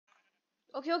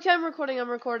Okay, I'm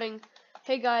recording.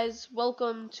 Hey guys,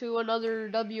 welcome to another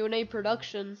W&A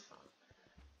production.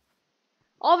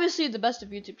 Obviously the best of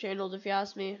YouTube channels if you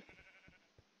ask me.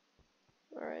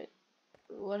 Alright,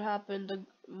 what happened to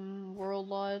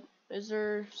worldlot? Is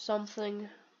there something?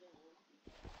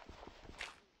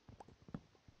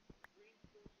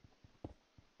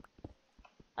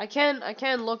 I can't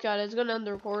look at it, it's gonna end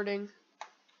the recording.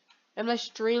 And my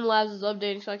Streamlabs is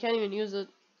updating, so I can't even use it.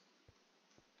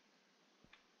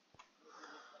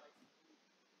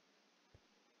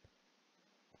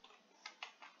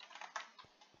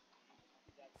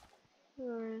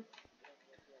 Alright.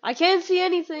 I can't see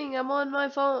anything, I'm on my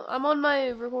phone, I'm on my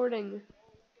recording.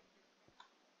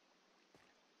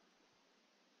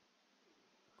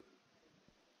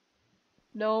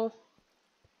 No.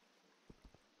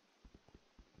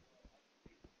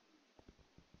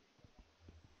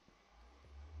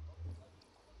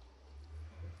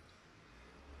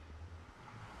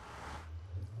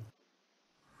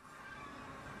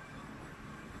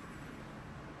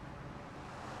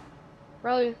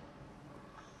 Probably.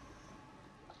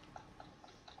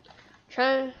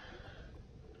 Try.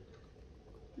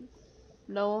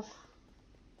 No.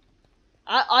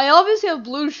 I obviously have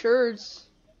blue shirts.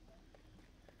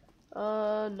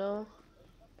 No.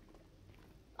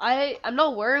 I'm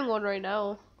not wearing one right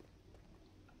now.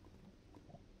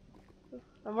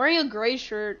 I'm wearing a gray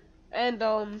shirt and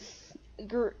I'm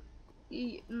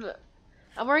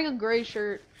wearing a gray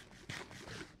shirt.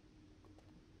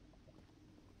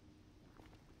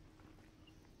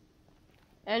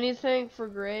 Anything for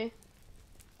gray?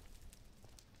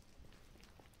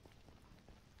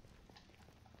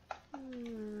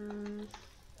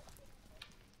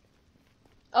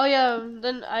 Oh yeah,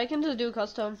 then I can just do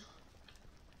custom.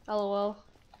 LOL.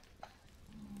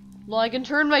 Well, I can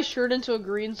turn my shirt into a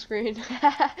green screen.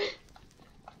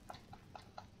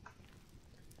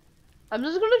 I'm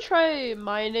just gonna try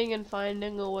mining and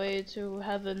finding a way to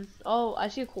heaven. Oh, I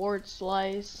see quartz.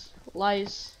 Lice.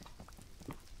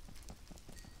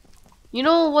 You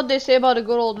know what they say about a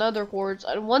good old nether quartz?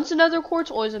 Once a nether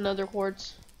quartz, always a nether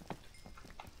quartz.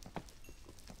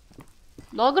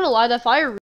 Not gonna lie, that fire